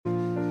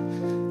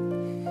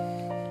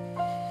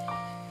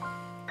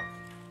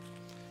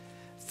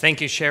Thank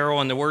you,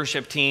 Cheryl and the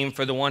worship team,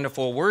 for the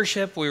wonderful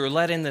worship we were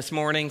led in this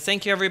morning.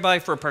 Thank you,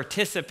 everybody, for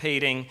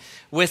participating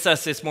with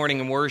us this morning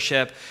in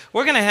worship.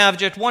 We're going to have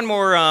just one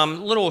more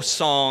little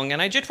song,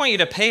 and I just want you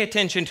to pay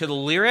attention to the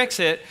lyrics.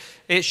 It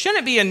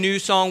shouldn't be a new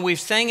song.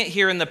 We've sang it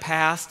here in the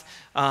past,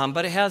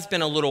 but it has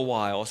been a little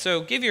while.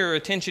 So give your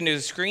attention to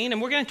the screen,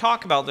 and we're going to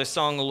talk about this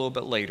song a little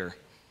bit later.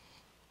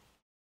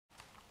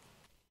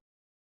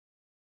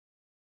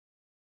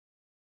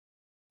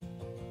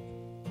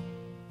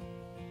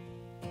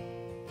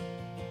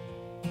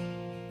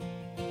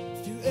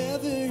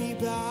 Every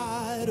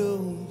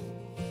battle,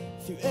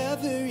 through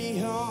every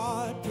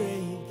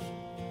heartbreak,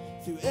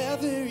 through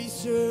every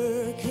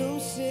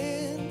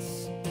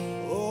circumstance,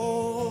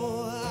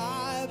 oh,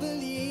 I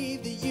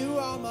believe that you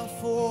are my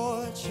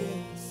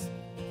fortress,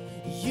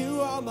 you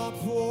are my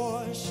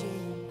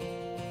portion,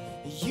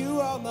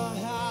 you are my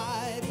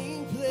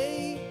hiding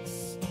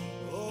place,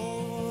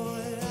 oh,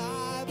 and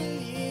I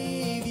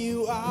believe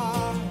you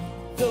are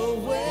the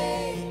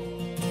way,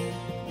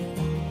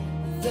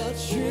 the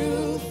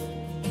truth,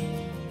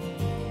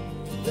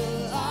 the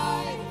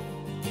light.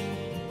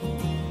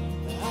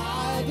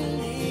 I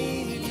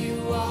believe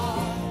you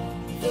are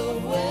the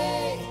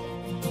way,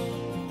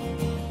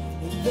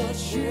 the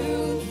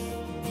truth,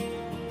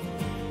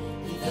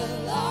 the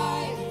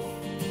light.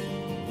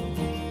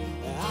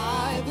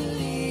 I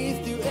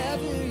believe through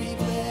every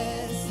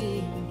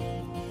blessing,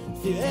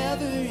 through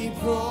every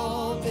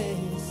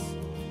promise,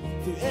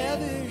 through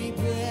every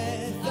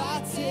breath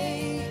I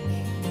take.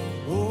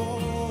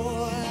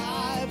 Oh,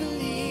 I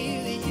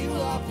believe that you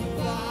are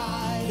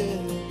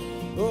provided.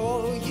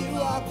 Oh, you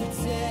are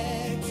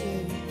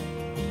protected.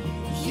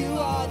 You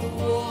are the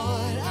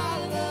one I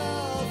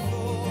love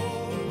for.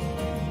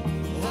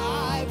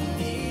 I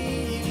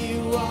believe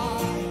you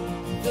are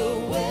the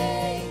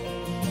way,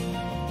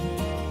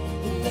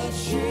 the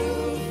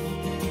truth,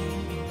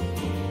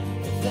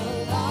 the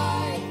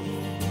light.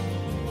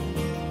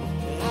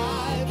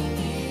 I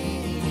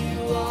believe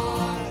you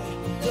are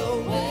the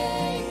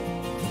way,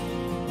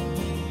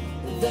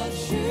 the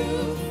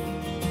truth,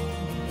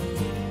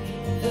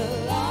 the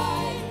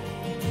light.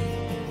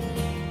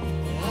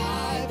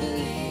 I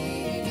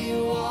believe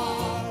you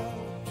are.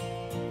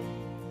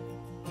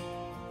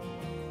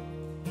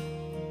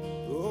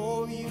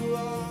 Oh, you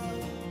are.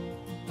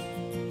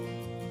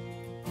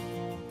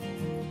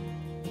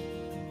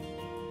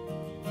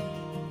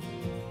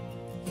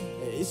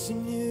 It's a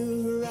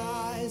new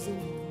horizon,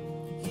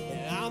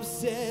 and I'm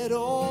set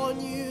on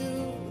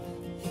you.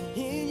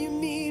 And you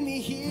meet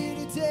me here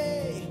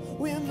today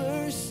with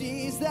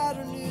mercies that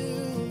are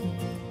new.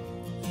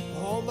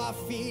 All my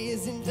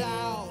fears and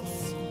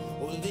doubts,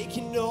 well, they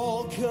can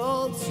all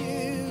come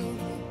to,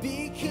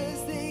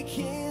 because they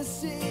can't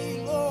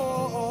say,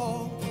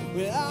 Lord,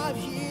 well, I'm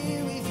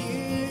here with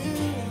you.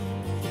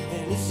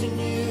 And it's a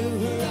new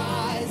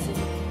horizon,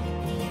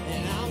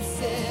 and I'm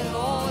set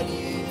on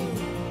you.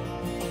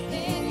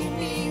 And you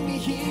meet me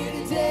here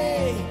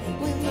today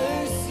with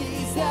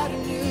mercies that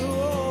are new.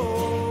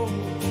 Oh,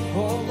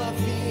 all my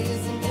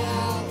fears and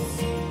doubts,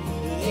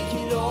 they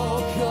can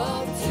all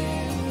come to,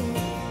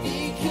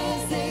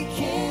 because they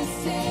can't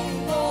say,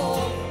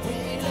 Lord,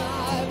 when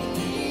I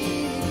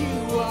believe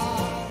you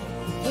are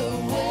the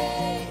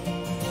way,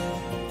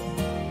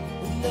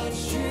 the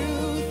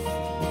truth,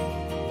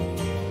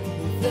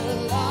 the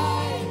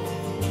light.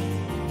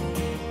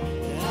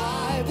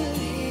 I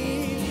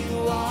believe you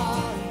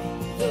are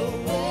the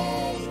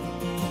way,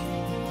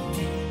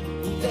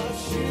 the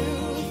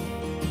truth,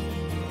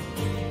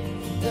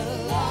 the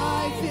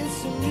life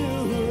is a new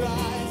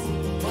horizon.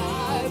 I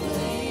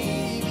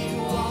believe you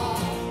are.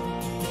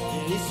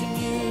 And it's a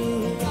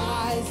new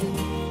horizon,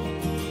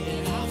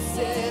 and I'm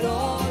set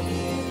on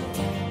you.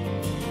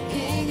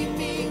 And you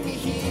meet me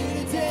here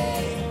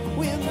today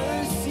with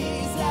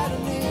mercies that are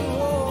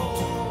new.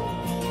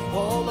 Oh,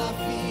 all my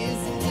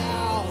fears and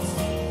doubts,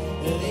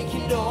 they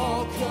can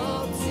all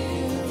come to,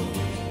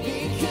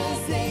 because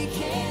they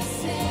can't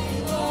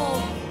say,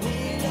 Lord,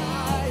 when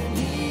I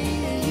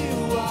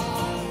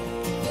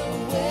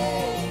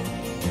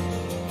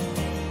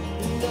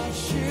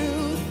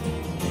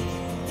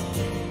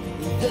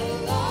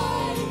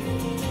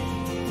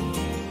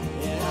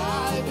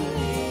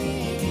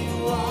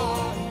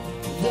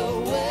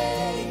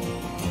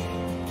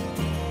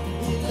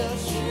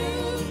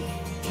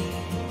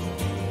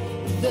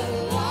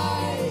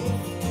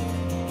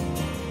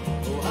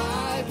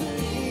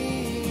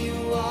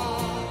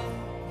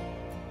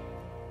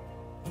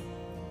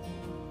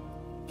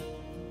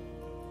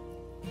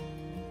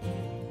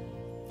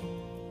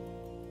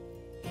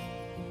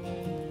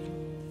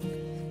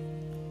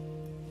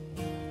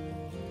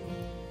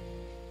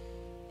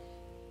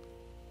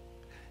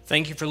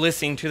Thank you for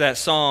listening to that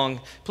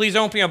song. Please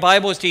open your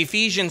Bibles to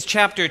Ephesians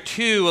chapter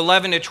 2,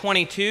 11 to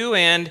 22.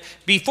 And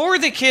before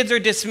the kids are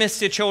dismissed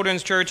to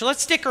Children's Church,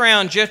 let's stick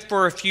around just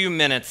for a few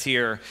minutes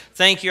here.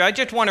 Thank you. I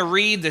just want to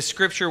read the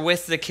scripture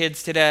with the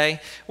kids today.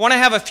 I want to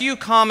have a few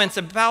comments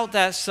about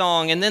that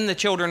song, and then the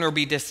children will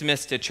be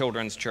dismissed to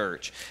Children's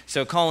Church.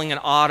 So calling an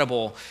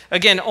audible.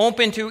 Again,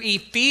 open to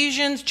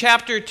Ephesians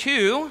chapter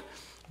 2.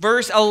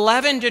 Verse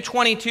 11 to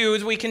 22,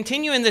 as we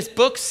continue in this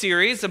book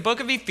series, the book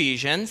of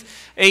Ephesians,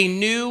 a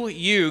new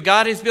you.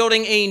 God is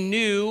building a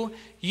new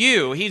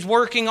you. He's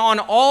working on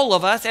all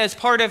of us as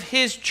part of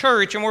his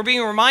church, and we're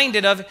being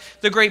reminded of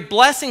the great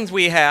blessings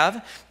we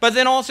have, but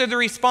then also the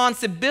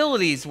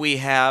responsibilities we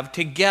have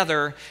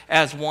together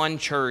as one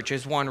church,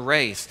 as one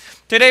race.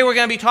 Today we're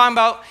going to be talking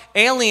about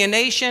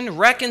alienation,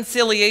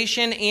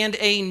 reconciliation, and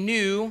a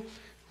new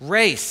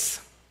race.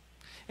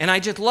 And I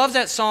just love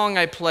that song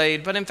I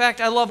played, but in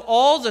fact, I love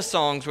all the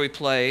songs we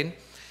played,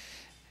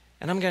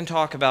 and I'm going to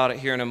talk about it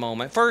here in a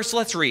moment. First,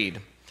 let's read.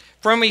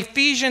 From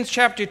Ephesians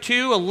chapter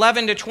 2,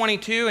 11 to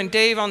 22, and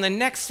Dave, on the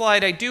next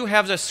slide, I do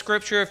have the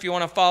scripture if you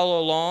want to follow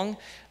along.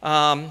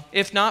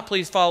 If not,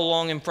 please follow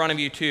along in front of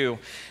you too.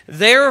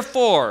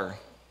 Therefore,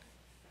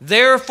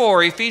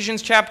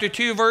 Ephesians chapter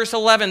 2, verse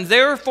 11,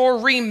 therefore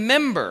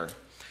remember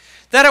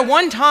that at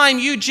one time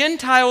you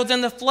Gentiles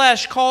in the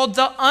flesh called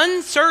the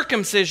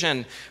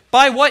uncircumcision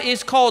by what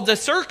is called the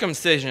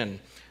circumcision,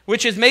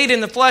 which is made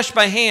in the flesh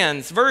by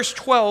hands. Verse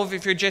 12,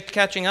 if you're just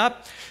catching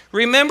up,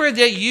 remember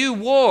that you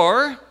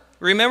were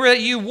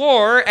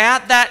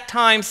at that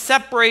time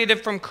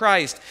separated from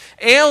Christ,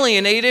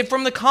 alienated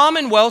from the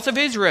commonwealth of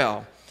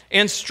Israel,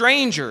 and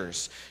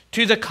strangers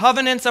to the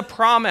covenants of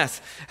promise,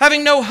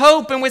 having no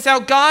hope and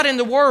without God in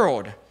the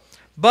world.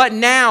 But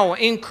now,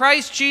 in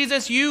Christ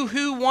Jesus, you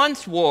who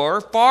once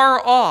were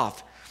far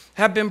off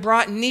have been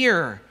brought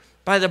near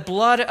by the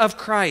blood of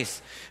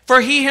Christ. For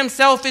he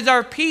himself is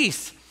our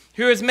peace,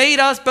 who has made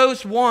us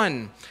both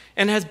one,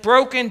 and has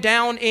broken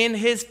down in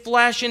his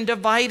flesh a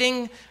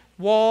dividing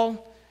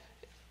wall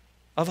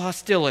of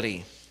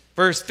hostility.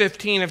 Verse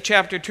 15 of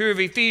chapter 2 of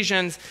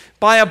Ephesians,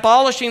 by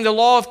abolishing the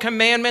law of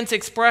commandments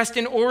expressed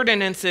in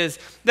ordinances,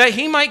 that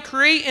he might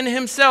create in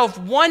himself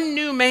one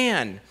new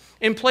man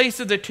in place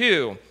of the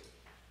two,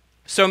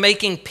 so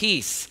making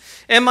peace,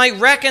 and might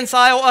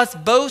reconcile us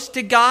both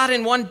to God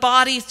in one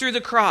body through the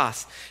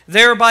cross,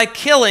 thereby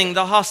killing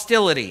the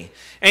hostility.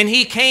 And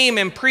he came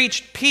and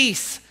preached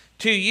peace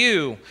to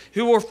you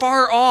who were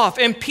far off,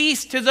 and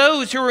peace to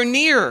those who are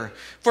near.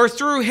 For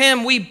through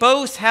him we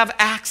both have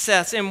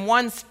access in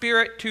one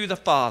spirit to the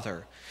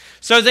Father.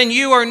 So then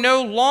you are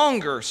no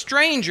longer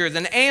strangers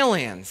and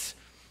aliens,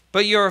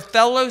 but you are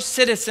fellow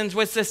citizens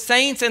with the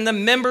saints and the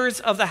members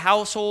of the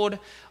household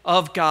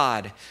of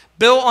God,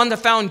 built on the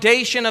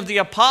foundation of the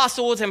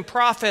apostles and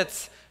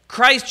prophets,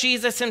 Christ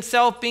Jesus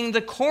himself being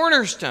the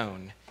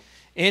cornerstone,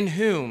 in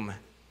whom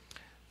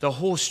the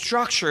whole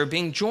structure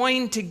being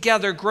joined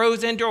together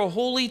grows into a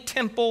holy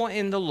temple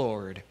in the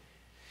Lord.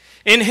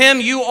 In him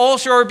you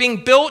also are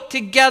being built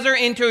together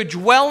into a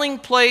dwelling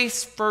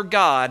place for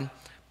God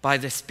by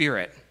the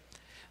Spirit.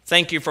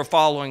 Thank you for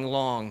following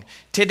along.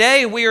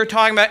 Today we are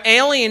talking about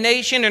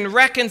alienation and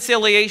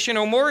reconciliation,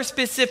 or more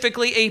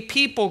specifically, a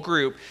people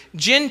group,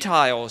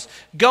 Gentiles,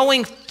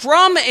 going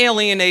from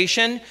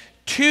alienation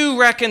to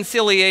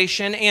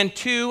reconciliation and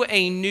to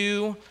a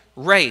new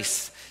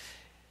race.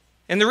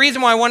 And the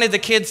reason why I wanted the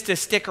kids to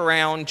stick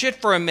around just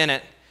for a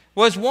minute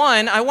was,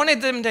 one, I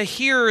wanted them to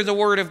hear the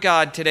Word of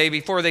God today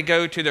before they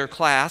go to their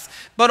class,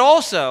 but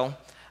also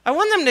I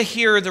want them to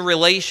hear the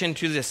relation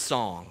to this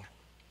song.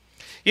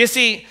 You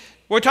see,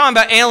 we're talking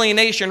about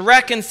alienation,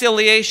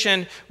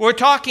 reconciliation. We're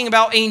talking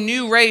about a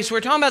new race.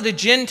 We're talking about the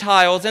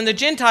Gentiles. And the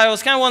Gentiles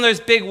is kind of one of those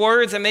big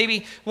words that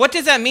maybe, what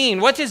does that mean?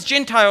 What does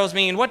Gentiles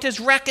mean? What does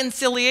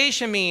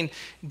reconciliation mean?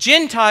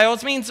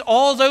 Gentiles means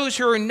all those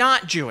who are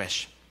not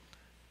Jewish.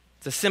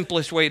 The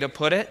simplest way to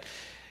put it.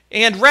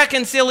 And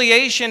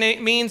reconciliation, it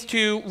means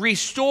to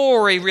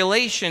restore a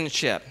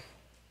relationship.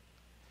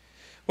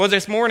 Well,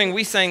 this morning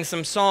we sang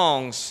some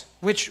songs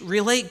which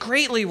relate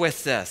greatly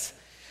with this.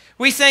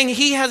 We sang,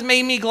 He Has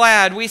Made Me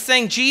Glad. We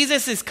sang,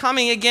 Jesus is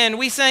Coming Again.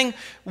 We sang,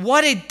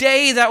 What a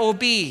Day That Will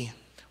Be.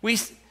 We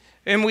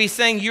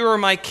sang, You Are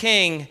My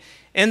King.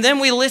 And then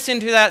we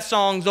listened to that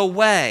song, The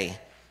Way,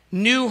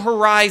 New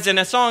Horizon,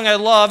 a song I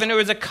love. And it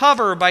was a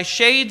cover by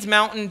Shades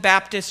Mountain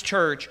Baptist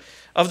Church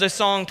of the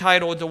song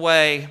titled The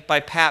Way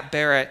by Pat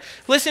Barrett.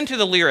 Listen to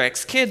the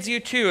lyrics. Kids,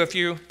 you too, if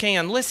you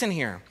can, listen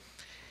here.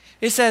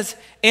 It says,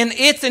 and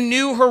it's a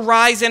new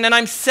horizon, and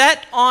I'm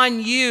set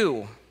on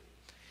you.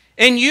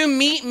 And you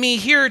meet me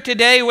here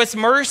today with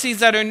mercies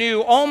that are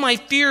new. All my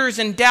fears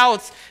and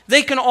doubts,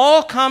 they can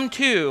all come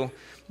too,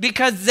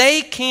 because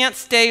they can't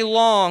stay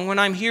long when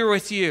I'm here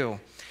with you.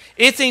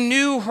 It's a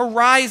new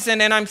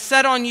horizon, and I'm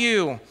set on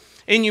you.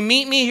 And you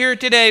meet me here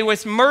today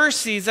with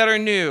mercies that are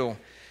new.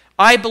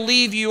 I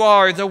believe you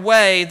are the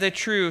way, the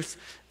truth,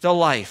 the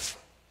life.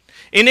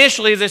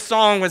 Initially, this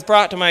song was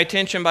brought to my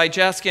attention by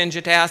Jessica and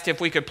just asked if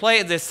we could play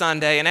it this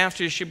Sunday. And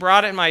after she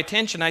brought it to my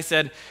attention, I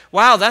said,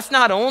 wow, that's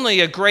not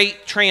only a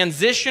great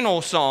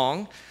transitional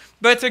song,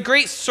 but it's a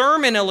great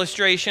sermon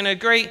illustration, a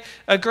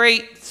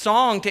great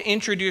song to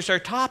introduce our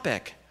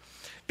topic.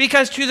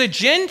 Because to the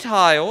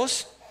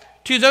Gentiles,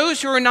 to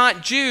those who are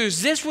not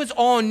Jews, this was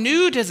all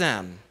new to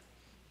them.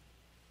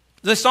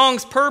 The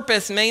song's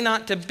purpose may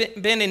not have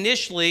been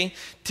initially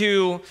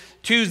to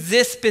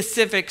this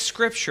specific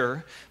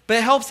scripture, but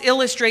it helps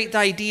illustrate the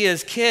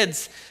ideas.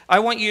 Kids, I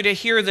want you to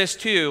hear this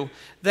too,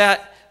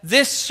 that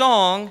this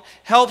song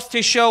helps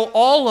to show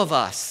all of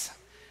us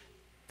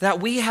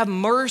that we have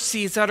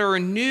mercies that are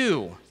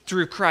new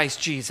through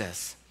Christ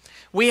Jesus.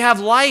 We have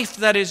life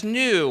that is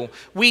new.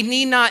 We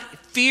need not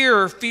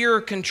fear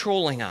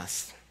controlling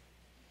us.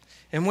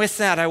 And with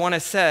that, I want to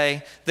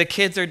say the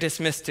kids are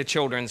dismissed to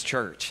Children's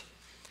Church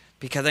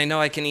because I know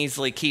I can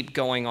easily keep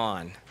going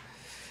on.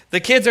 The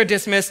kids are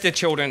dismissed to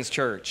Children's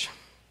Church.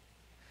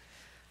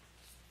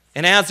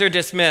 And as they're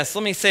dismissed,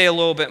 let me say a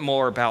little bit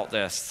more about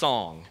this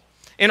song.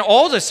 And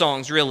all the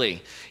songs,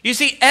 really. You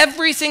see,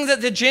 everything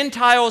that the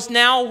Gentiles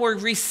now were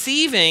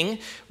receiving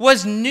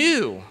was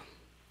new.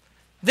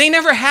 They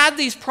never had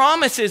these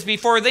promises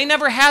before. They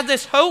never had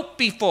this hope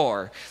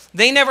before.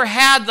 They never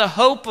had the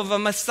hope of a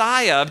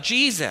Messiah, of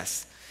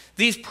Jesus.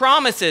 These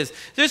promises.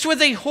 This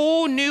was a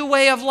whole new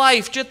way of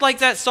life, just like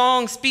that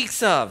song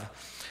speaks of.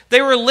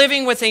 They were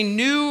living with a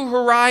new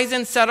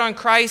horizon set on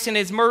Christ and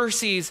his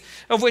mercies,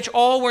 of which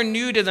all were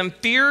new to them.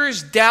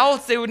 Fears,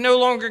 doubts, they would no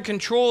longer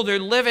control their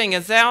living,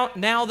 as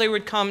now they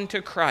would come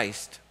to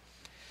Christ.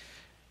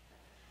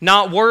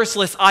 Not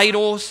worthless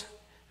idols,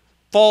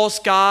 false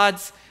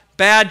gods,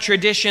 bad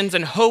traditions,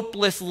 and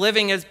hopeless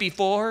living as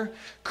before.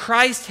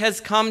 Christ has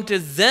come to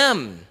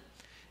them,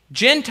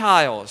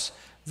 Gentiles,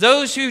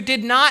 those who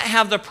did not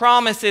have the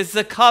promises,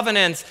 the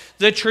covenants,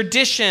 the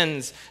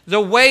traditions,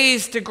 the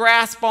ways to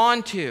grasp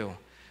onto.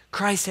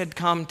 Christ had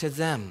come to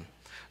them.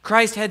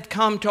 Christ had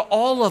come to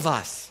all of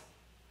us.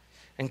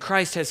 And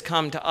Christ has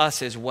come to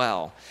us as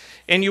well.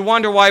 And you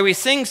wonder why we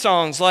sing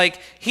songs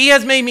like, He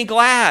has made me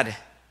glad.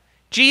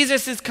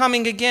 Jesus is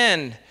coming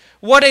again.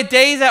 What a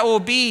day that will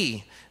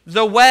be.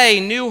 The Way,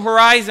 New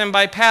Horizon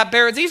by Pat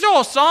Barrett. These are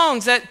all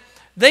songs that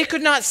they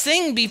could not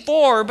sing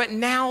before, but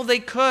now they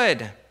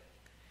could.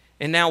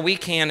 And now we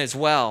can as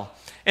well.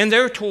 And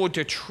they're told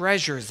to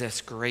treasure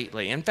this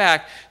greatly. In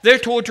fact, they're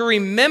told to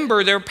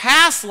remember their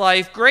past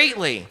life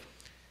greatly.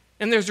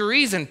 And there's a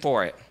reason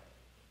for it.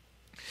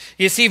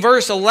 You see,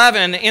 verse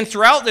 11, and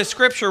throughout the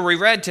scripture we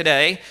read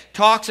today,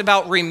 talks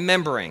about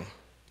remembering.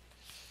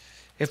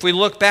 If we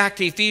look back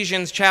to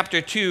Ephesians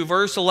chapter 2,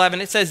 verse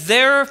 11, it says,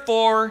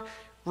 therefore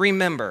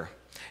remember.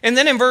 And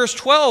then in verse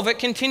 12, it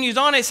continues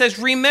on. It says,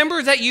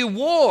 remember that you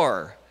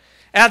were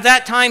at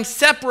that time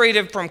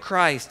separated from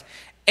Christ,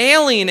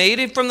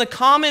 alienated from the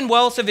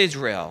commonwealth of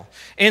Israel,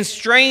 and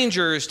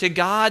strangers to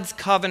God's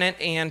covenant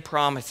and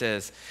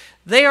promises.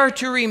 They are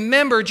to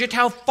remember just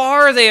how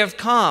far they have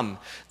come.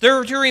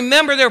 They're to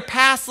remember their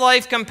past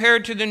life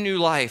compared to the new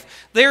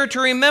life. They are to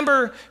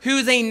remember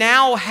who they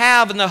now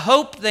have and the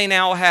hope they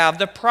now have,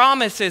 the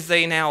promises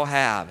they now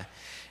have,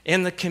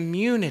 and the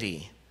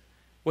community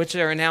which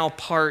they are now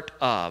part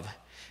of.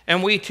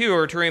 And we too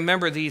are to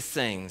remember these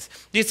things.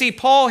 You see,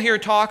 Paul here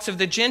talks of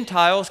the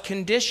Gentiles'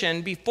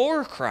 condition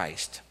before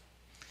Christ.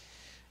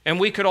 And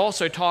we could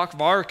also talk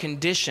of our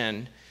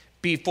condition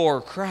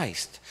before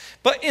Christ.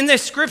 But in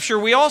this scripture,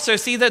 we also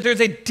see that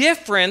there's a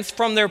difference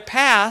from their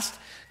past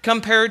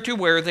compared to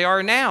where they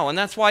are now. And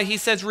that's why he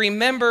says,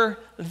 remember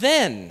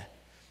then.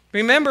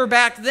 Remember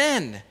back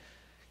then.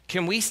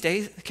 Can we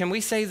say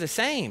the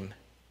same?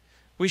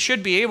 We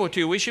should be able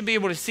to. We should be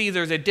able to see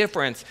there's a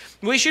difference.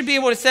 We should be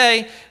able to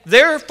say,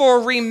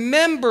 therefore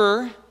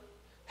remember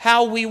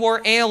how we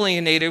were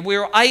alienated, we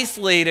were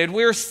isolated,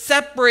 we were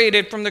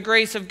separated from the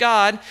grace of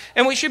God.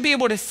 And we should be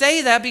able to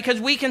say that because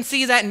we can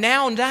see that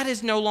now, and that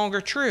is no longer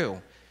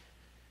true.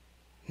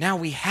 Now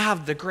we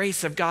have the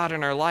grace of God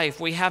in our life.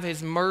 We have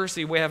his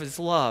mercy, we have his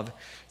love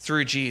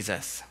through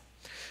Jesus.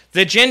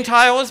 The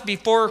Gentiles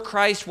before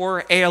Christ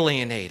were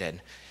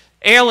alienated.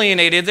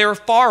 Alienated, they were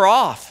far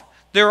off.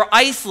 They were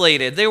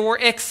isolated. They were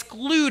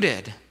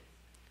excluded.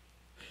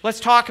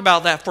 Let's talk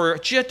about that for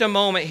just a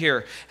moment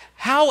here.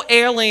 How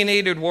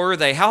alienated were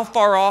they? How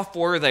far off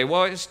were they?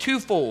 Well, it was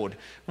twofold.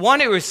 One,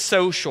 it was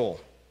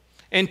social,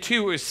 and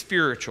two, it was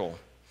spiritual.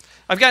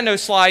 I've got no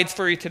slides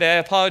for you today. I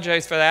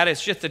apologize for that.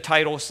 It's just the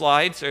title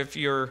slide. So if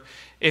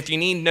you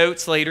need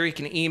notes later, you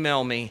can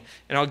email me,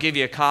 and I'll give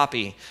you a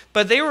copy.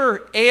 But they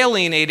were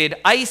alienated,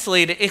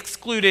 isolated,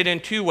 excluded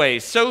in two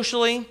ways,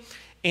 socially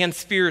and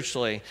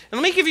spiritually.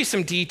 And let me give you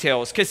some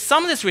details, because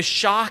some of this was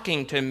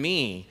shocking to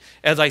me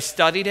as I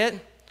studied it.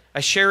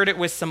 I shared it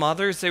with some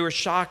others. They were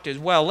shocked as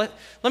well. Let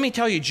me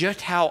tell you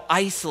just how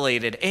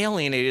isolated,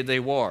 alienated they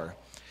were.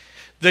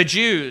 The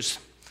Jews,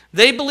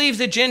 they believed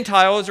the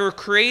Gentiles were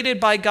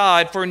created by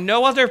God for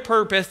no other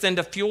purpose than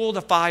to fuel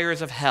the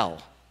fires of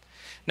hell.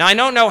 Now, I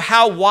don't know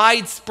how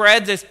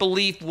widespread this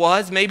belief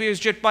was. Maybe it was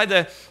just by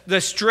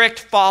the strict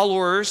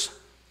followers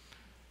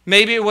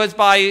Maybe it was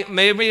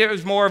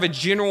more of a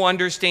general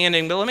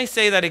understanding, but let me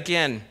say that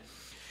again.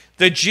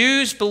 The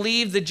Jews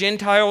believed the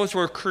Gentiles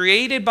were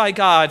created by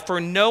God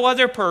for no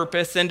other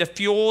purpose than to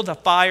fuel the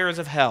fires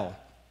of hell.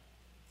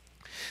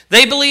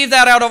 They believed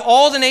that out of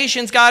all the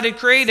nations God had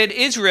created,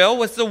 Israel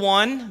was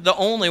the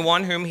only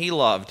one whom he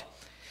loved.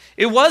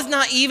 It was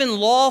not even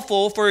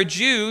lawful for a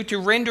Jew to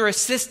render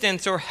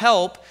assistance or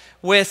help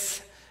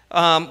with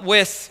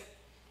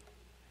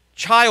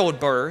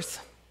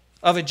childbirth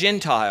of a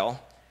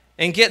Gentile.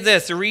 And get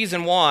this, the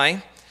reason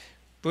why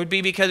would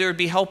be because it would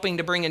be helping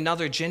to bring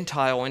another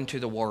Gentile into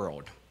the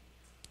world.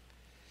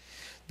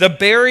 The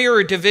barrier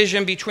or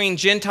division between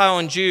Gentile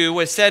and Jew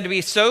was said to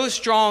be so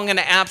strong and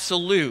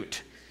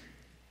absolute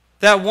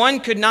that one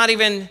could not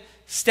even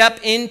step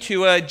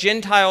into a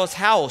Gentile's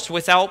house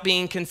without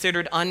being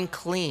considered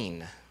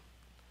unclean.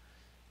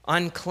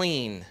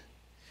 Unclean.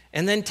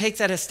 And then take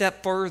that a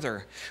step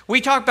further.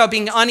 We talk about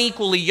being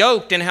unequally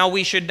yoked and how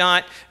we should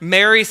not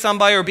marry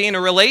somebody or be in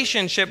a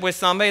relationship with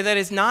somebody that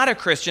is not a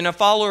Christian, a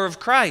follower of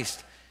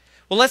Christ.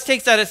 Well, let's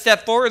take that a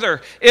step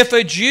further. If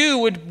a Jew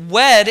would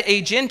wed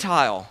a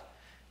Gentile,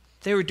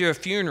 they would do a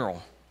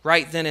funeral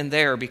right then and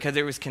there because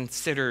it was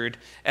considered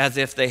as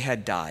if they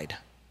had died.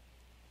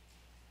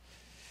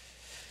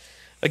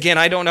 Again,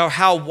 I don't know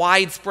how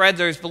widespread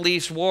those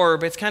beliefs were,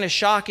 but it's kind of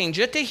shocking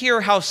just to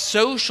hear how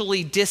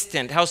socially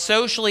distant, how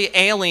socially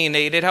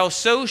alienated, how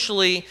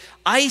socially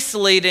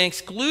isolated and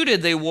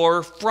excluded they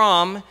were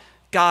from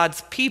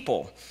God's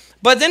people.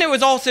 But then it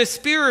was also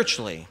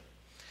spiritually.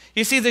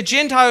 You see, the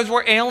Gentiles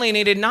were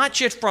alienated not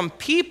just from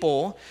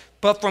people,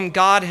 but from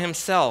God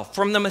himself,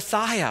 from the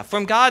Messiah,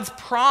 from God's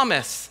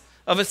promise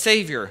of a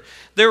Savior.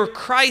 They were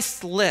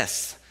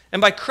Christless.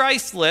 And by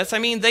Christless, I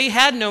mean they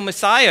had no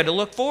Messiah to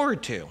look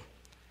forward to.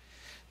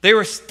 They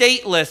were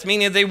stateless,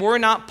 meaning they were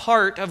not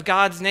part of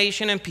God's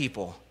nation and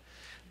people.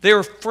 They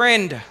were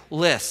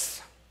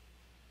friendless.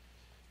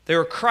 They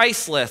were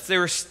Christless. They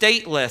were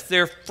stateless. They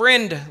were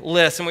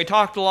friendless. And we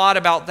talked a lot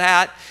about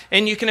that.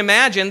 And you can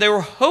imagine they were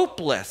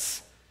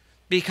hopeless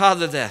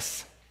because of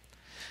this.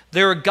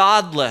 They were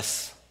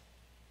godless.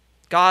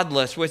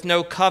 Godless, with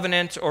no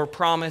covenants or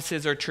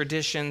promises or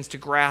traditions to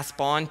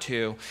grasp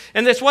onto.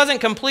 And this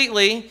wasn't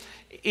completely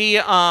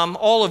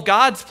all of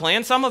God's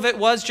plan. Some of it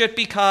was just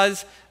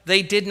because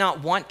they did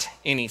not want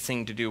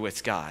anything to do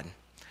with God.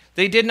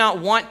 They did not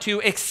want to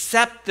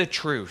accept the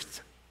truth.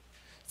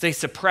 They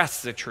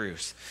suppressed the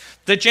truth.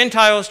 The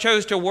Gentiles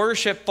chose to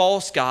worship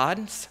false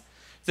gods.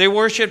 They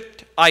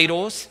worshiped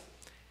idols.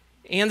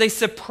 And they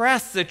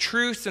suppressed the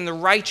truth and the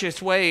righteous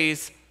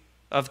ways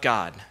of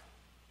God.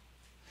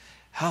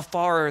 How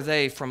far are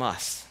they from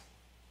us?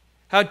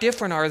 How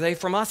different are they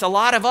from us? A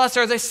lot of us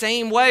are the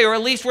same way, or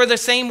at least we're the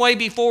same way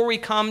before we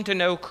come to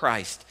know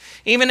Christ.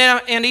 Even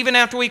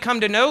after we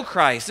come to know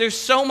Christ, there's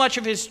so much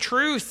of his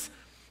truth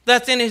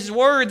that's in his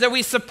word that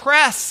we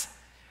suppress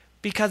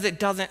because it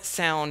doesn't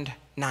sound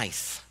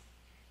nice.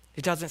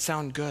 It doesn't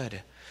sound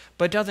good.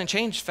 But it doesn't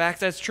change the fact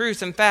that it's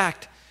truth. In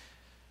fact,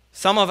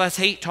 some of us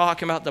hate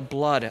talking about the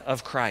blood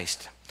of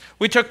Christ.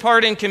 We took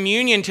part in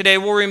communion today.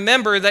 We'll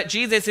remember that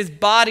Jesus, his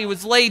body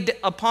was laid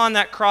upon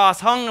that cross,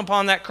 hung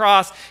upon that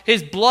cross.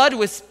 His blood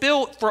was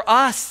spilt for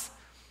us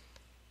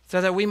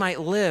so that we might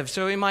live,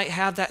 so we might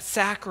have that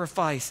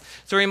sacrifice,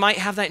 so we might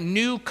have that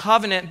new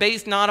covenant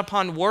based not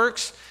upon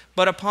works,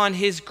 but upon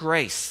his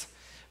grace.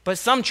 But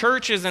some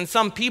churches and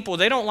some people,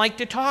 they don't like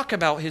to talk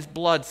about his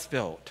blood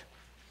spilt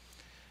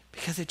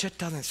because it just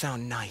doesn't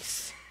sound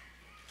nice.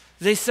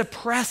 They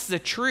suppress the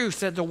truth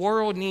that the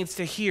world needs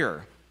to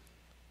hear.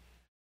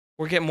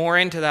 We'll get more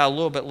into that a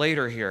little bit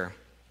later here.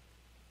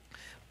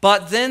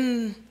 But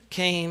then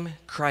came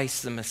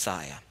Christ the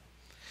Messiah.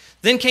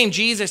 Then came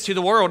Jesus to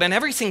the world, and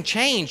everything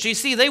changed. You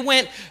see, they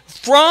went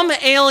from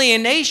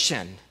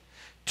alienation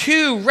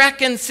to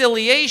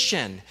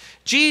reconciliation.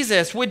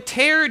 Jesus would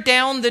tear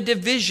down the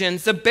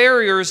divisions, the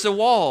barriers, the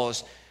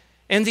walls.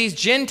 And these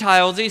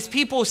Gentiles, these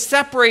people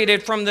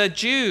separated from the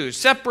Jews,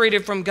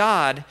 separated from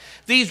God,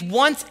 these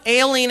once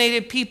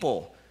alienated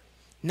people,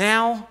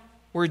 now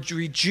were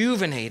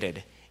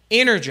rejuvenated,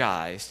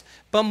 energized.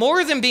 But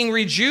more than being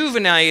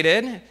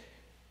rejuvenated,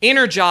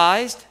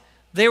 energized,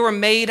 they were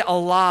made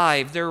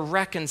alive. They're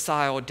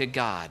reconciled to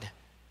God.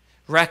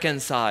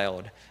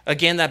 Reconciled.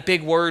 Again, that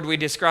big word we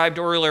described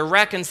earlier,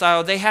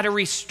 reconciled. They had a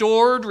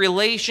restored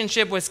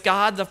relationship with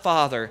God the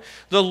Father,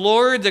 the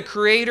Lord, the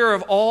creator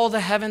of all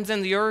the heavens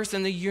and the earth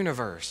and the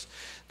universe,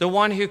 the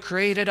one who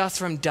created us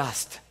from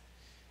dust.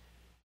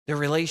 Their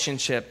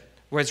relationship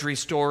was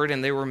restored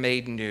and they were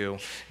made new.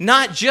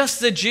 Not just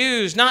the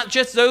Jews, not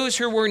just those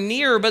who were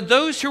near, but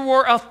those who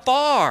were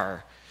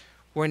afar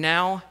were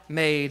now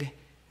made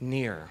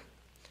near.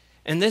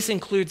 And this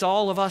includes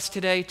all of us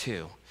today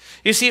too.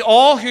 You see,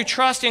 all who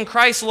trust in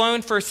Christ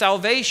alone for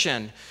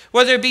salvation,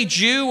 whether it be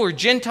Jew or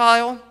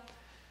Gentile,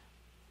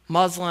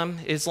 Muslim,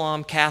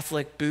 Islam,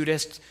 Catholic,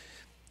 Buddhist,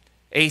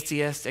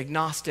 atheist,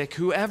 agnostic,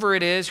 whoever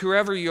it is,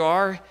 whoever you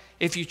are,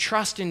 if you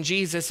trust in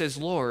Jesus as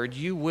Lord,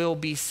 you will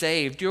be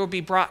saved. You will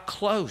be brought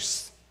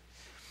close.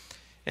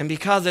 And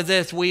because of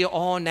this, we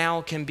all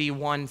now can be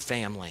one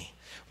family,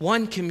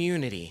 one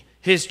community,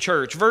 his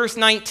church. Verse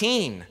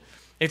 19,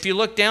 if you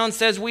look down,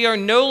 says, we are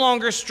no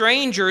longer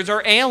strangers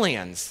or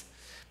aliens,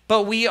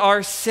 but we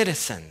are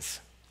citizens.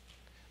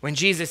 When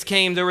Jesus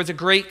came, there was a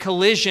great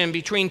collision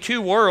between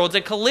two worlds,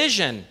 a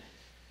collision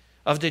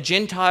of the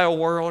Gentile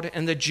world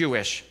and the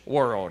Jewish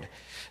world.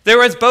 There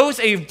was both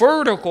a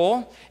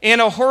vertical and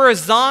a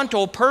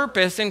horizontal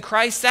purpose in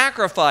Christ's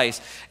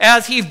sacrifice,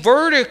 as he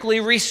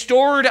vertically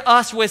restored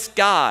us with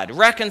God,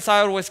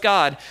 reconciled with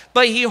God,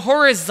 but he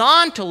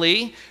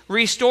horizontally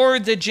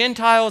restored the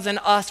Gentiles and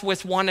us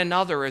with one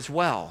another as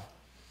well.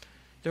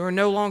 There are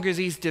no longer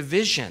these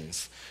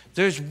divisions.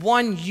 There's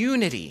one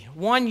unity,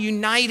 one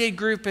united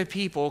group of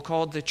people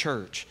called the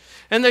church.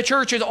 And the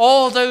church is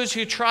all those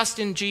who trust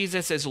in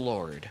Jesus as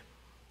Lord.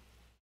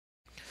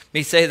 Let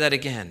me say that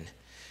again.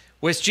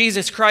 With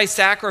Jesus Christ's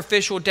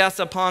sacrificial death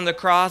upon the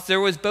cross, there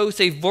was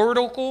both a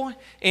vertical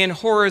and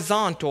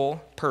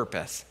horizontal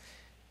purpose.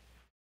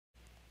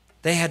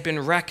 They had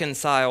been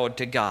reconciled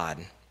to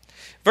God.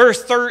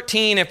 Verse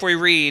 13, if we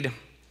read,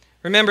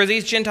 remember,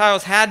 these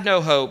Gentiles had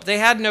no hope. They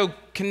had no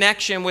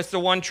connection with the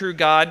one true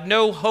God,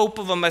 no hope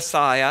of a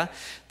Messiah.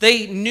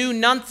 They knew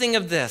nothing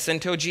of this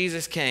until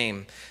Jesus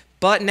came.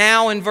 But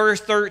now in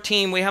verse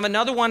 13, we have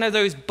another one of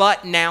those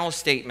but now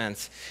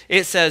statements.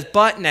 It says,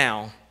 but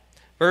now.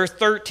 Verse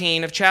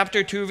 13 of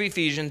chapter 2 of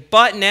Ephesians,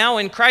 but now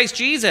in Christ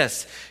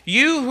Jesus,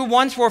 you who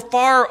once were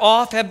far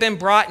off have been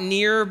brought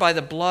near by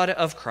the blood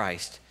of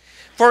Christ.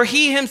 For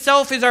he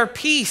himself is our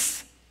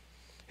peace,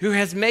 who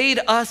has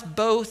made us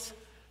both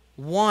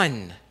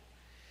one,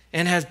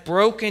 and has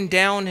broken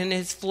down in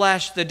his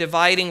flesh the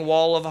dividing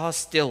wall of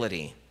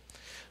hostility.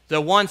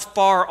 The once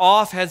far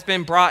off has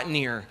been brought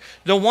near.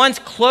 The once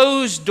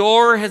closed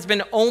door has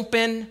been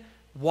opened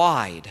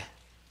wide.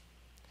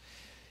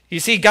 You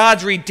see,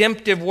 God's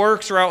redemptive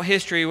work throughout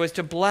history was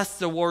to bless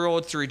the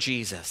world through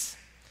Jesus.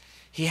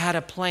 He had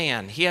a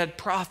plan. He had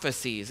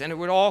prophecies, and it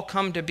would all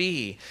come to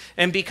be.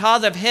 And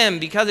because of him,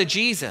 because of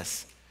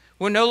Jesus,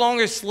 we're no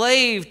longer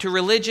slave to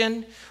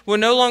religion. We're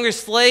no longer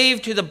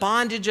slave to the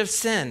bondage of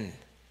sin.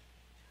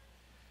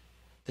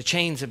 The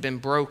chains have been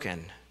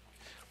broken.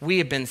 We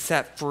have been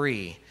set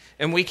free.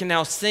 And we can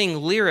now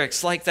sing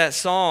lyrics like that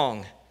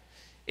song.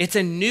 It's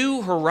a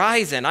new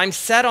horizon. I'm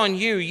set on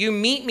you. You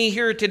meet me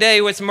here today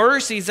with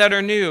mercies that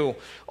are new.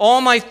 All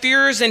my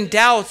fears and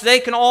doubts, they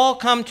can all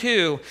come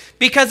too,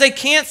 because they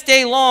can't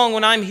stay long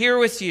when I'm here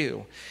with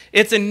you.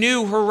 It's a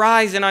new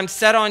horizon. I'm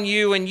set on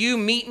you, and you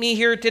meet me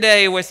here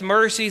today with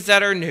mercies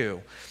that are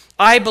new.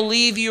 I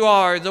believe you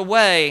are the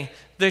way,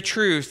 the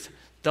truth,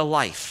 the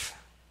life.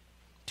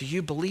 Do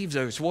you believe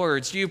those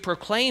words? Do you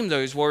proclaim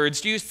those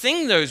words? Do you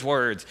sing those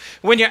words?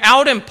 When you're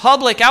out in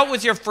public, out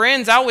with your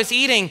friends, out with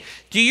eating,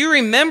 do you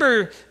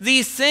remember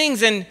these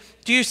things, and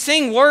do you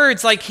sing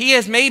words like, he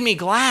has made me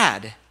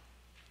glad?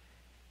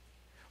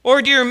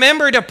 Or do you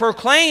remember to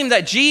proclaim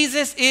that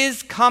Jesus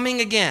is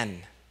coming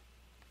again?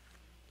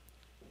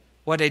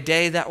 What a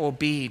day that will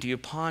be. Do you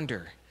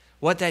ponder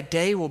what that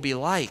day will be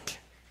like?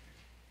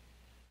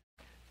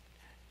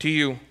 Do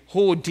you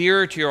hold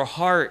dear to your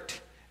heart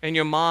and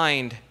your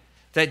mind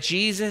that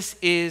Jesus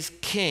is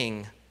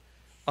King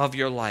of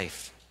your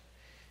life?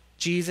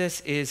 Jesus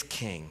is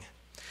King.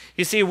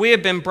 You see, we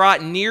have been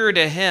brought near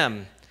to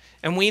him,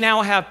 and we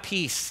now have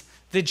peace.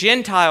 The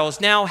Gentiles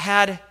now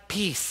had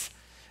peace,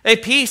 a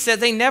peace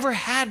that they never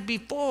had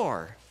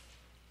before.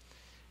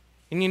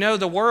 And you know,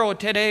 the world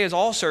today is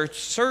also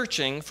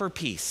searching for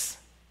peace.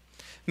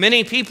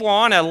 Many people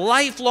are on a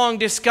lifelong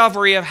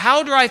discovery of,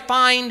 how do I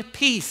find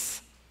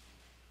peace?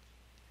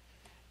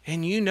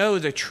 And you know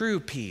the true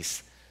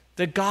peace.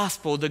 The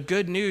gospel, the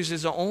good news,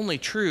 is the only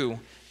true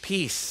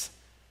peace.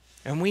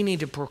 And we need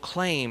to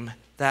proclaim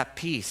that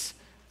peace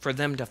for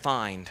them to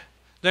find.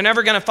 They're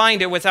never going to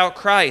find it without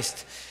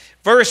Christ.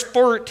 Verse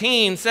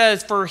 14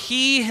 says, for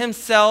he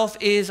himself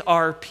is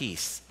our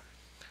peace.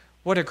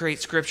 What a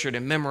great scripture to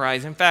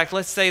memorize. In fact,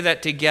 let's say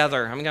that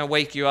together. I'm going to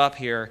wake you up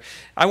here.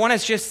 I want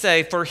to just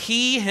say, for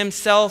he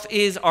himself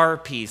is our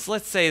peace.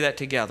 Let's say that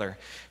together.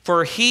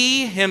 For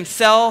he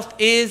himself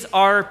is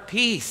our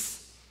peace.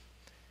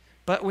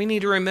 But we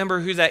need to remember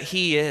who that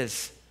he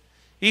is.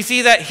 You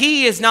see, that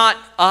he is not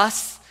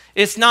us.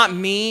 It's not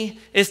me.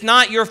 It's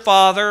not your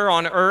father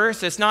on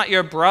earth. It's not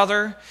your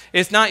brother.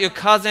 It's not your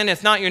cousin.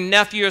 It's not your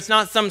nephew. It's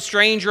not some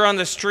stranger on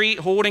the street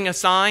holding a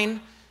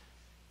sign.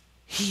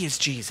 He is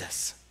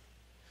Jesus.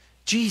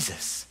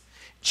 Jesus.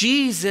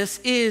 Jesus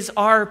is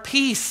our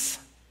peace.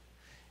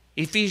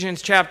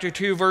 Ephesians chapter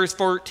 2, verse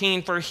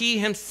 14, for he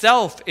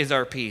himself is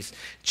our peace.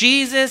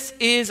 Jesus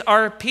is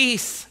our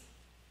peace.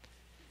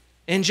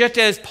 And just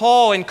as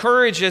Paul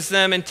encourages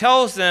them and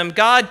tells them,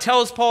 God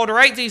tells Paul to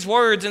write these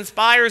words,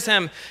 inspires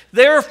him.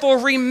 Therefore,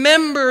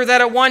 remember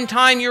that at one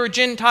time you were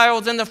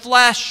Gentiles in the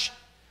flesh.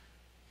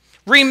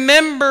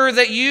 Remember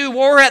that you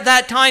were at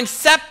that time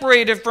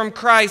separated from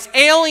Christ,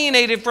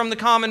 alienated from the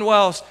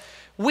commonwealth.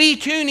 We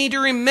too need to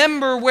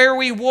remember where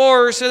we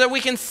were so that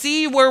we can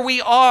see where we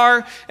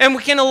are, and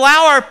we can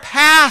allow our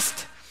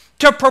past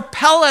to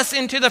propel us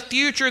into the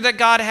future that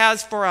God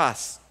has for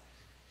us.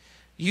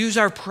 Use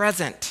our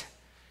present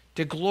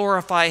to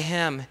glorify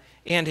Him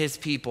and His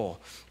people.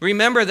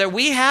 Remember that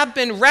we have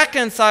been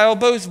reconciled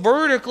both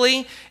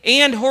vertically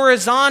and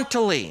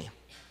horizontally.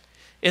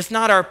 It's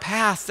not our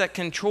past that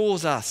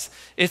controls us.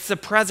 It's the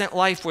present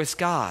life with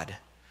God.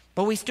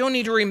 But we still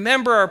need to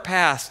remember our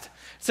past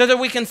so that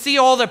we can see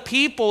all the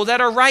people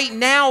that are right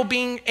now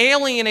being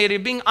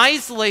alienated, being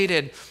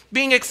isolated,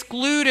 being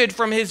excluded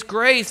from His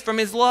grace, from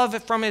His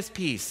love, from His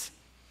peace.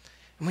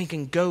 And we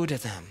can go to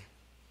them,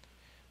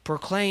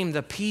 proclaim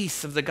the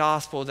peace of the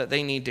gospel that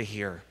they need to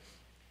hear.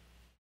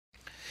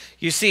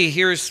 You see,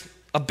 here's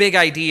a big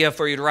idea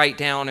for you to write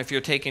down if you're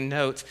taking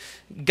notes.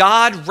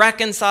 God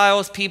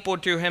reconciles people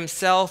to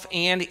Himself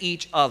and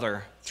each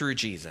other through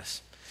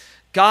Jesus.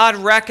 God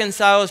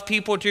reconciles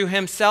people to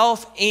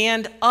Himself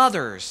and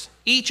others,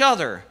 each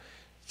other,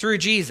 through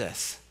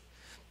Jesus.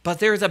 But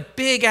there's a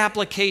big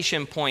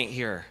application point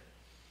here.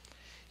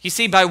 You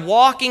see, by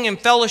walking in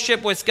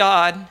fellowship with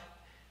God,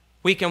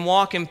 we can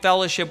walk in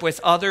fellowship with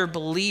other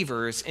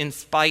believers in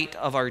spite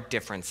of our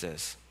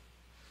differences.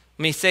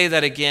 Let me say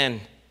that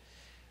again.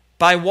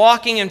 By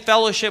walking in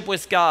fellowship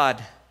with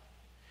God,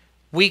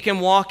 we can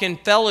walk in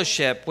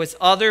fellowship with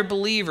other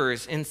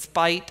believers in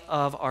spite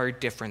of our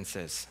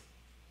differences.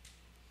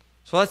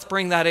 So let's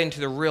bring that into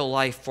the real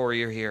life for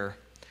you here.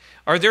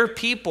 Are there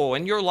people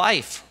in your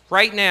life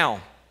right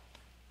now,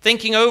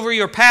 thinking over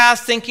your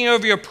past, thinking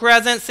over your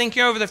present,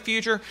 thinking over the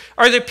future?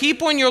 Are there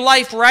people in your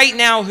life right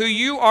now who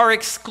you are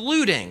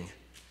excluding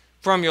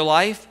from your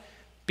life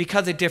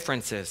because of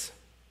differences?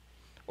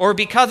 Or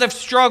because of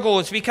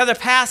struggles, because of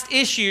past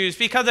issues,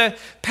 because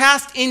of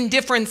past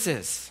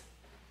indifferences?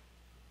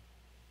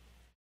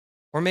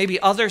 Or maybe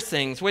other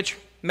things which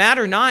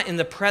matter not in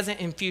the present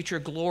and future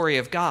glory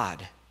of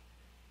God.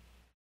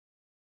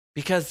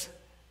 Because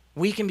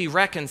we can be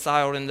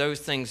reconciled in those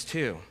things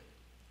too.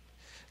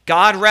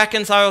 God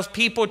reconciles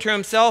people to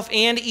Himself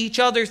and each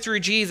other through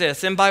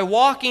Jesus. And by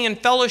walking in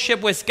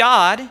fellowship with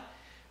God,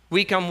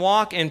 we can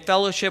walk in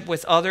fellowship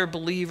with other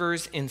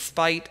believers in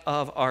spite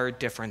of our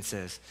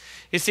differences.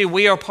 You see,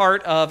 we are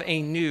part of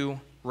a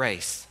new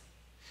race.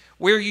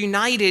 We're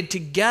united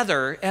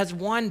together as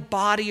one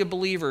body of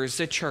believers,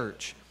 the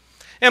church.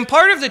 And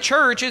part of the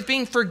church is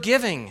being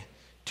forgiving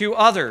to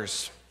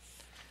others.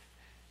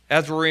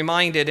 As we're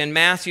reminded in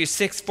Matthew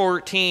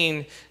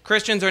 6:14,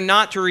 Christians are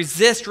not to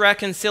resist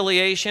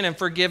reconciliation and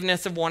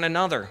forgiveness of one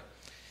another.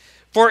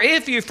 For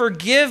if you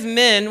forgive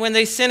men when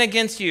they sin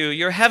against you,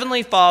 your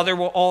heavenly Father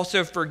will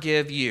also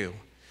forgive you.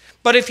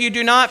 But if you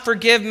do not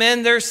forgive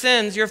men their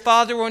sins, your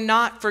Father will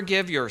not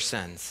forgive your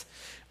sins.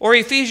 Or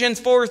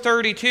Ephesians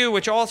 4:32,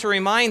 which also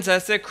reminds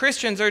us that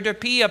Christians are to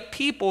be a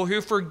people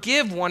who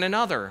forgive one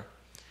another,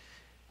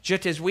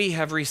 just as we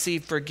have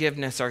received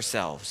forgiveness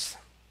ourselves.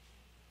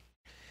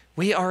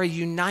 We are a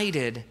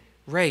united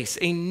race,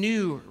 a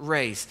new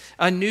race,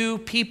 a new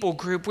people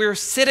group. We're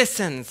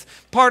citizens,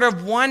 part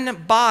of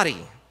one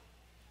body.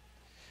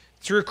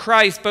 Through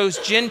Christ,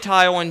 both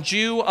Gentile and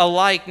Jew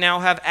alike now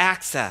have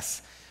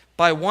access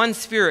by one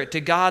Spirit to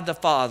God the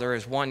Father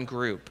as one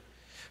group.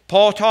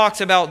 Paul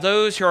talks about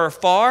those who are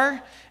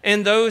far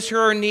and those who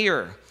are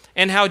near,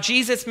 and how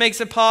Jesus makes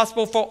it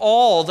possible for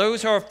all,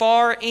 those who are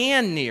far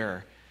and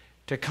near,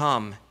 to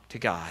come to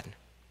God.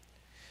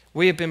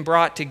 We have been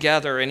brought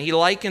together, and he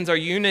likens our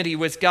unity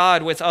with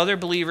God, with other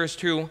believers,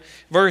 to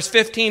verse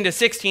 15 to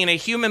 16, a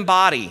human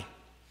body,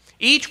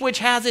 each which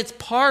has its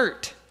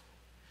part,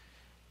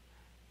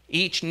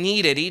 each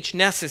needed, each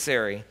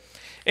necessary.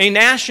 A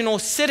national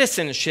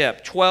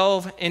citizenship,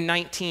 12 and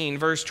 19,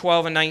 verse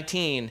 12 and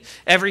 19.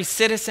 Every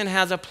citizen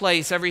has a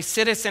place. Every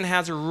citizen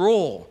has a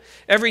role.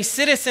 Every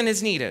citizen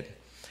is needed.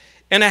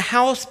 And a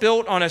house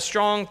built on a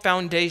strong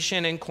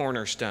foundation and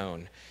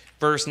cornerstone,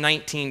 verse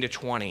 19 to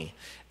 20.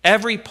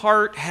 Every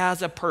part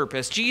has a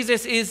purpose.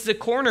 Jesus is the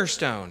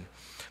cornerstone,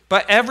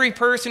 but every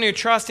person who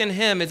trusts in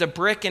him is a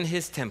brick in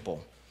his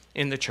temple,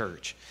 in the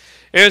church.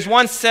 It was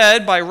once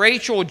said by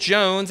Rachel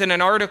Jones in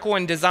an article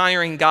in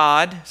Desiring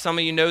God. Some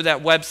of you know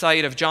that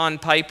website of John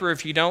Piper.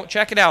 If you don't,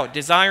 check it out,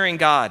 Desiring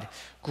God.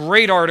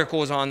 Great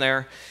articles on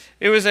there.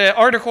 It was an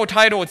article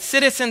titled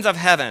Citizens of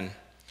Heaven.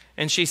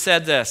 And she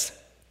said this: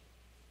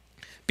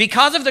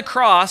 because of the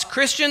cross,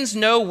 Christians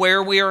know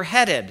where we are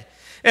headed.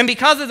 And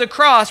because of the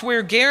cross, we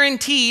are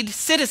guaranteed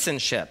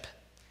citizenship.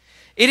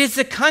 It is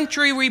the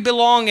country we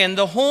belong in,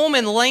 the home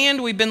and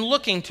land we've been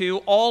looking to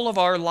all of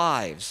our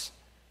lives.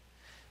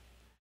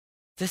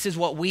 This is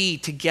what we,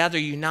 together,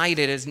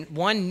 united as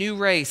one new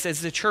race,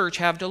 as the church,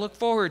 have to look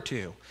forward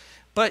to.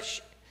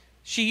 But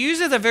she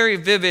uses a very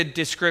vivid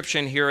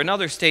description here,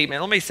 another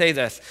statement. Let me say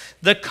this.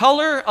 The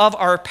color of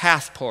our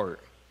passport.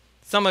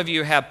 Some of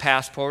you have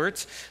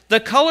passports. The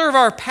color of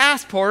our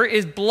passport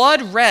is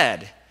blood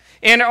red.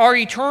 And our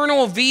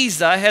eternal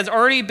visa has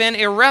already been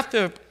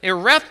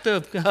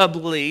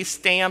irrevocably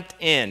stamped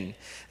in.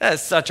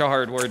 That's such a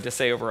hard word to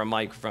say over a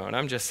microphone.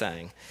 I'm just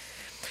saying.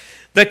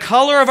 The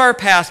color of our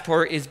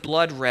passport is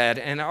blood red,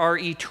 and our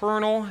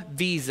eternal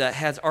visa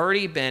has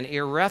already been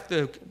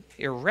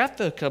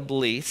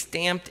irrevocably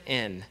stamped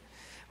in.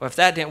 Well, if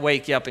that didn't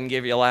wake you up and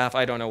give you a laugh,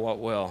 I don't know what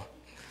will.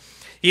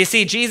 You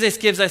see, Jesus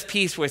gives us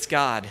peace with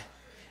God,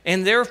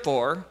 and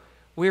therefore,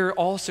 we're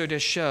also to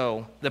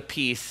show the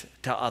peace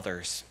to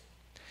others.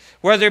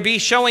 Whether it be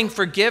showing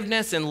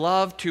forgiveness and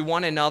love to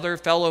one another,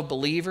 fellow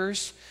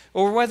believers,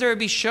 or whether it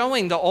be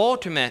showing the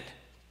ultimate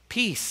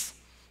peace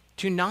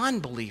to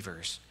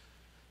non-believers,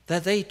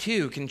 that they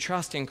too can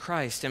trust in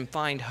Christ and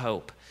find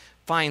hope,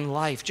 find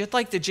life. Just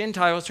like the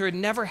Gentiles who had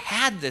never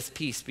had this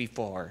peace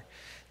before,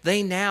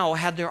 they now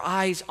had their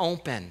eyes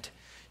opened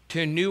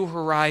to a new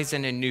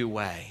horizon, a new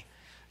way.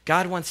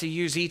 God wants to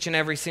use each and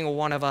every single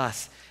one of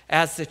us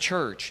as the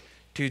church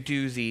to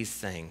do these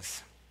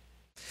things.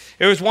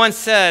 It was once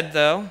said,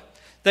 though,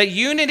 that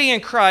unity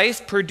in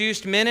Christ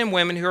produced men and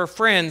women who are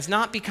friends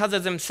not because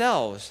of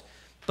themselves,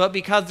 but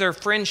because of their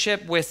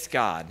friendship with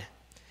God.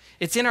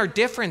 It's in our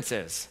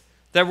differences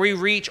that we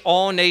reach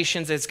all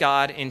nations as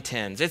God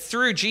intends. It's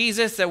through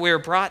Jesus that we are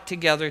brought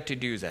together to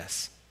do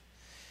this.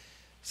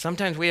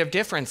 Sometimes we have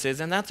differences,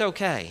 and that's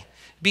okay.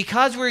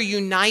 Because we're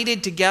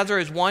united together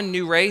as one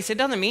new race, it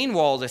doesn't mean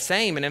we're all the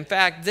same. And in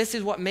fact, this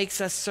is what makes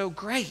us so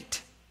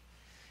great.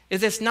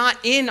 It's not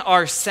in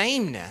our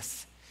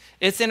sameness.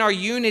 It's in our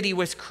unity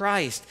with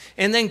Christ.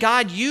 And then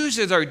God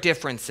uses our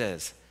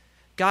differences.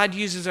 God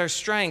uses our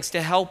strengths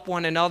to help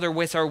one another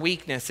with our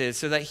weaknesses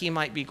so that he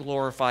might be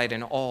glorified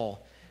in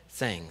all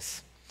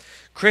things.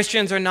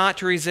 Christians are not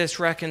to resist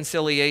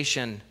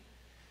reconciliation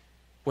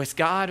with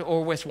God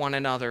or with one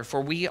another, for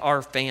we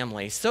are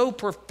family. So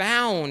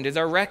profound is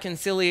our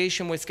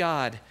reconciliation with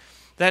God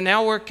that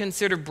now we're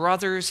considered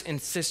brothers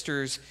and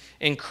sisters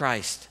in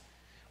Christ.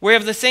 We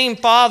have the same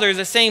Father,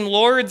 the same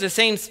Lord, the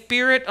same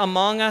Spirit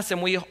among us,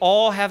 and we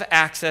all have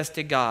access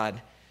to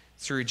God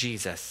through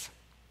Jesus.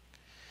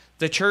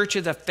 The church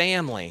is a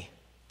family.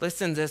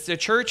 Listen to this. The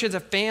church is a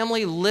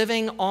family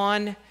living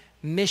on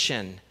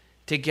mission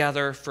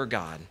together for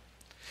God.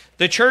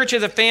 The church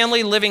is a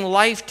family living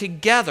life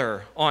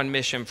together on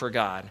mission for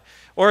God.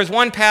 Or as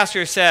one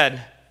pastor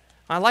said,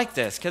 I like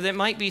this because it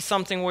might be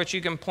something which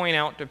you can point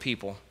out to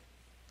people.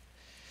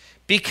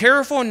 Be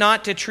careful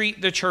not to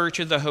treat the church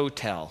as a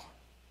hotel.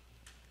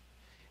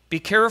 Be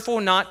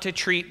careful not to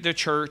treat the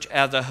church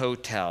as a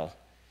hotel,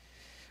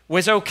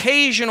 with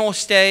occasional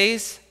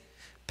stays,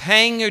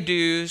 paying your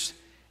dues,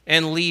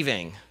 and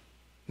leaving,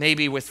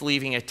 maybe with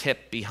leaving a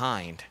tip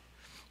behind.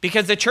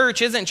 Because the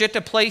church isn't just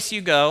a place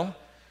you go.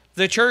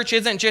 The church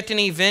isn't just an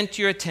event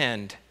you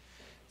attend.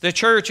 The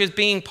church is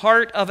being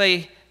part of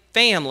a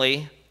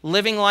family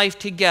living life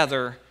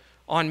together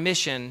on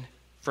mission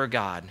for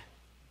God.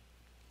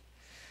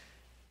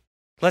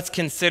 Let's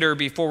consider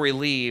before we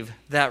leave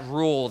that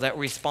rule, that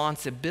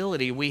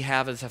responsibility we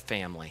have as a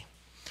family.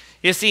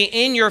 You see,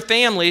 in your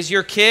families,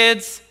 your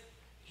kids,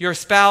 your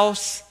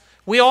spouse,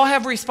 we all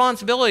have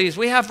responsibilities.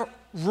 We have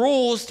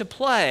rules to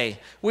play.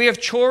 We have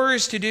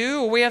chores to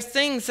do. We have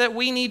things that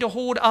we need to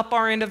hold up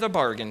our end of the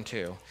bargain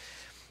to.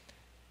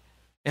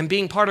 And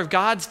being part of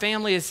God's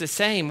family is the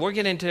same. We'll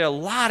get into a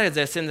lot of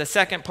this in the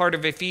second part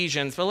of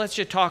Ephesians, but let's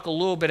just talk a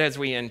little bit as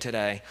we end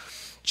today.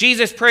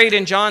 Jesus prayed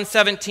in John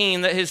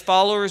 17 that his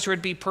followers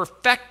would be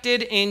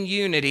perfected in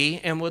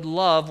unity and would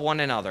love one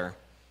another.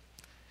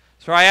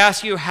 So I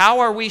ask you,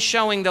 how are we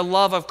showing the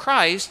love of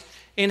Christ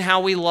in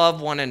how we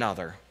love one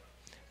another?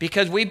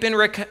 Because we've been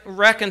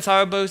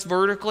reconciled both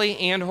vertically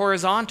and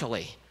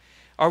horizontally.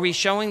 Are we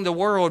showing the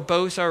world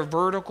both our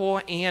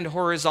vertical and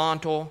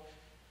horizontal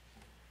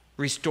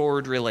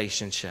restored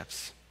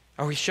relationships?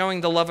 Are we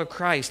showing the love of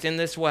Christ in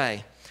this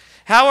way?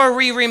 How are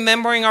we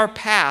remembering our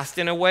past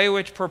in a way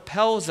which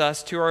propels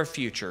us to our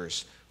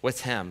futures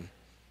with him?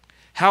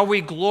 How are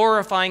we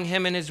glorifying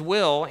him and his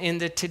will in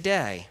the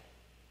today,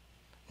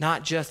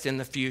 not just in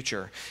the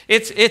future?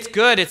 It's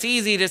good. It's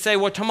easy to say,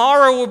 well,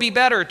 tomorrow will be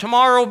better.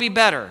 Tomorrow will be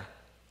better.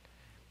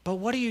 But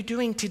what are you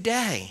doing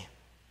today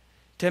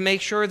to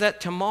make sure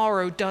that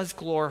tomorrow does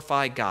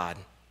glorify God?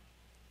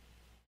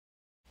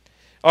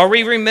 Are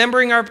we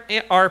remembering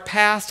our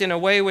past in a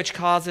way which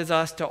causes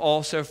us to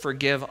also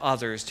forgive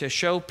others, to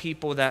show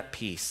people that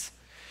peace?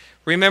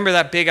 Remember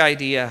that big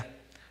idea.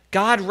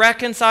 God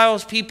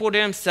reconciles people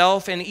to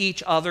himself and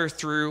each other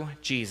through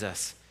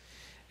Jesus.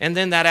 And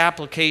then that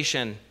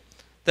application,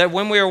 that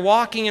when we are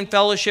walking in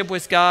fellowship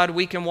with God,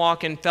 we can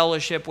walk in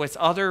fellowship with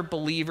other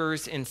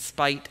believers in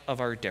spite of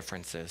our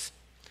differences.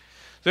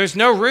 There's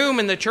no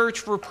room in the church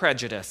for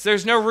prejudice.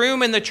 There's no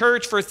room in the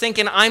church for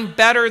thinking I'm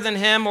better than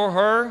him or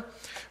her,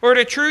 or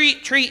to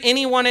treat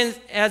anyone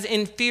as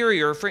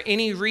inferior for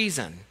any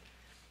reason.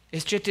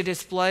 It's just a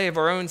display of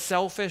our own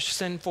selfish,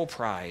 sinful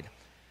pride.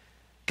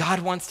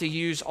 God wants to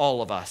use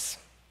all of us.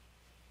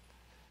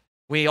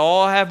 We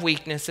all have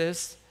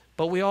weaknesses,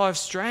 but we all have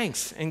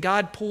strengths, and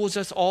God pulls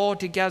us all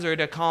together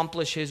to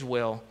accomplish his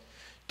will,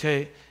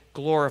 to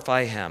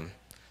glorify him.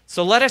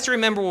 So let us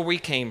remember where we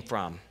came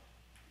from.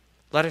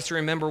 Let us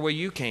remember where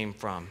you came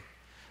from.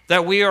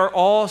 That we are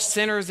all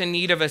sinners in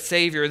need of a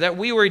Savior, that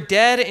we were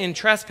dead in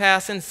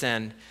trespass and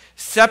sin,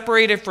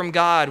 separated from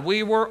God.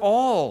 We were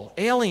all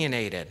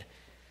alienated.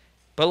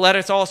 But let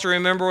us also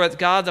remember what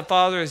God the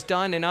Father has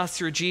done in us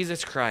through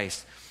Jesus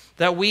Christ,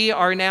 that we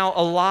are now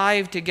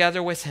alive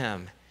together with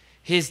him.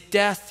 His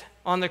death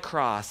on the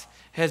cross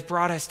has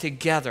brought us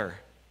together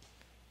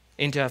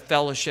into a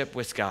fellowship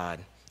with God,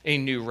 a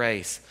new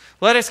race.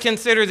 Let us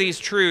consider these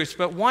truths,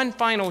 but one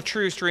final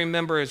truth to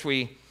remember as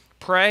we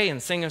pray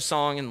and sing a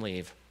song and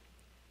leave.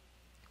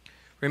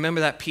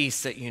 Remember that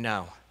peace that you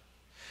know.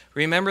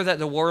 Remember that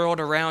the world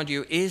around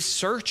you is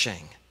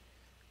searching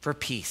for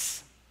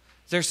peace.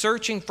 They're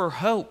searching for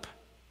hope.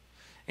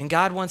 And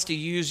God wants to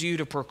use you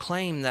to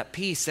proclaim that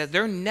peace that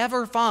they'll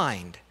never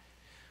find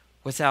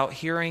without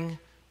hearing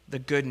the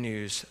good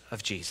news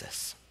of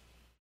Jesus.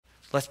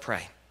 Let's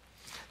pray.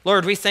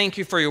 Lord, we thank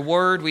you for your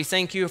word. We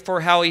thank you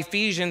for how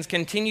Ephesians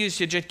continues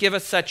to just give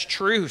us such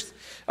truth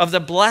of the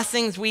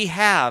blessings we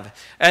have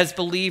as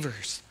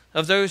believers,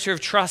 of those who have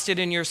trusted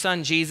in your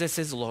Son, Jesus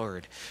as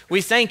Lord.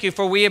 We thank you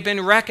for we have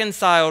been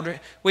reconciled.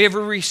 We have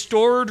a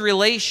restored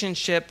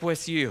relationship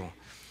with you.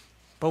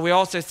 But we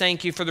also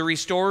thank you for the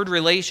restored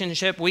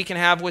relationship we can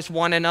have with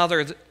one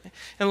another.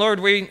 And Lord,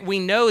 we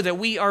know that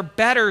we are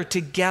better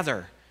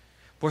together.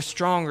 We're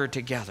stronger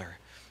together.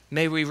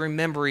 May we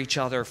remember each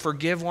other,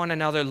 forgive one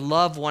another,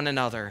 love one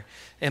another,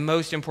 and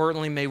most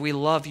importantly, may we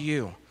love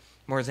you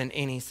more than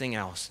anything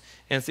else.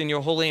 And it's in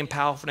your holy and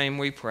powerful name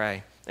we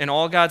pray. And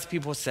all God's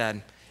people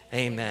said,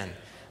 amen.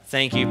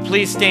 Thank you.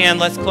 Please stand.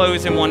 Let's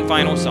close in one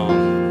final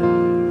song.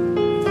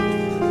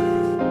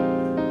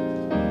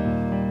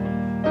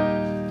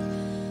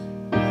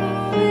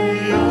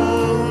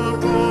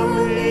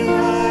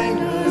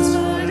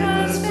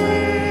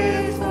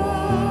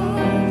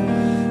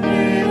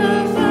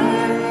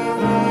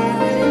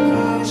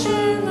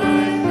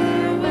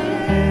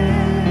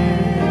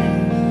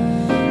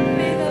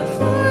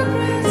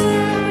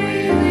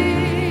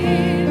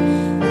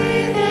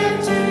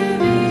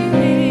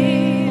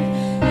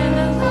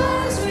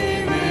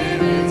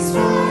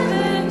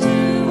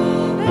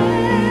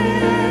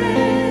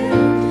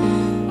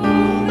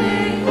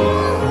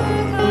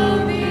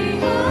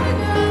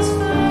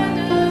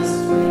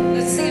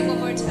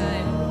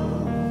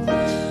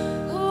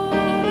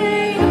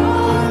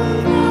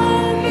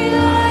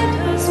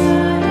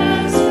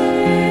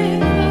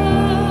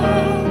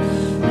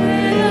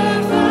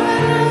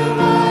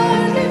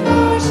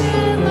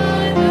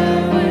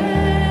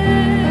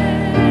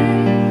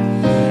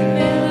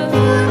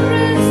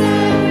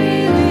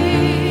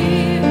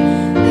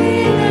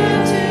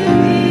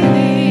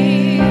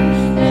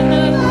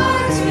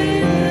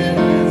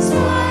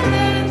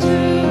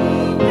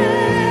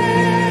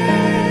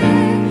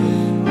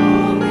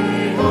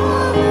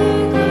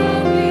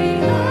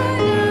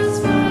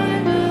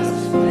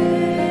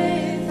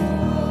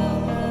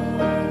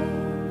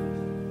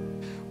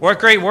 What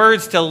great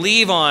words to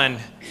leave on.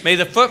 May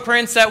the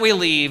footprints that we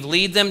leave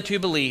lead them to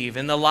believe,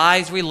 and the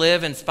lives we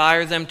live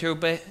inspire them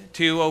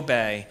to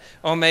obey.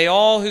 Oh, may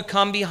all who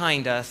come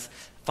behind us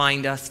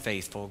find us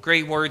faithful.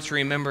 Great words to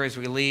remember as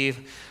we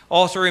leave.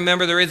 Also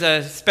remember there is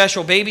a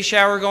special baby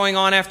shower going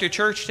on after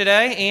church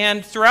today,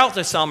 and throughout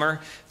the summer,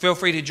 feel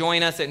free to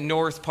join us at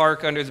North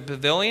Park under the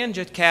pavilion,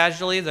 just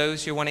casually,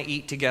 those who want to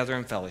eat together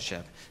in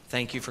fellowship.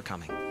 Thank you for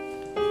coming.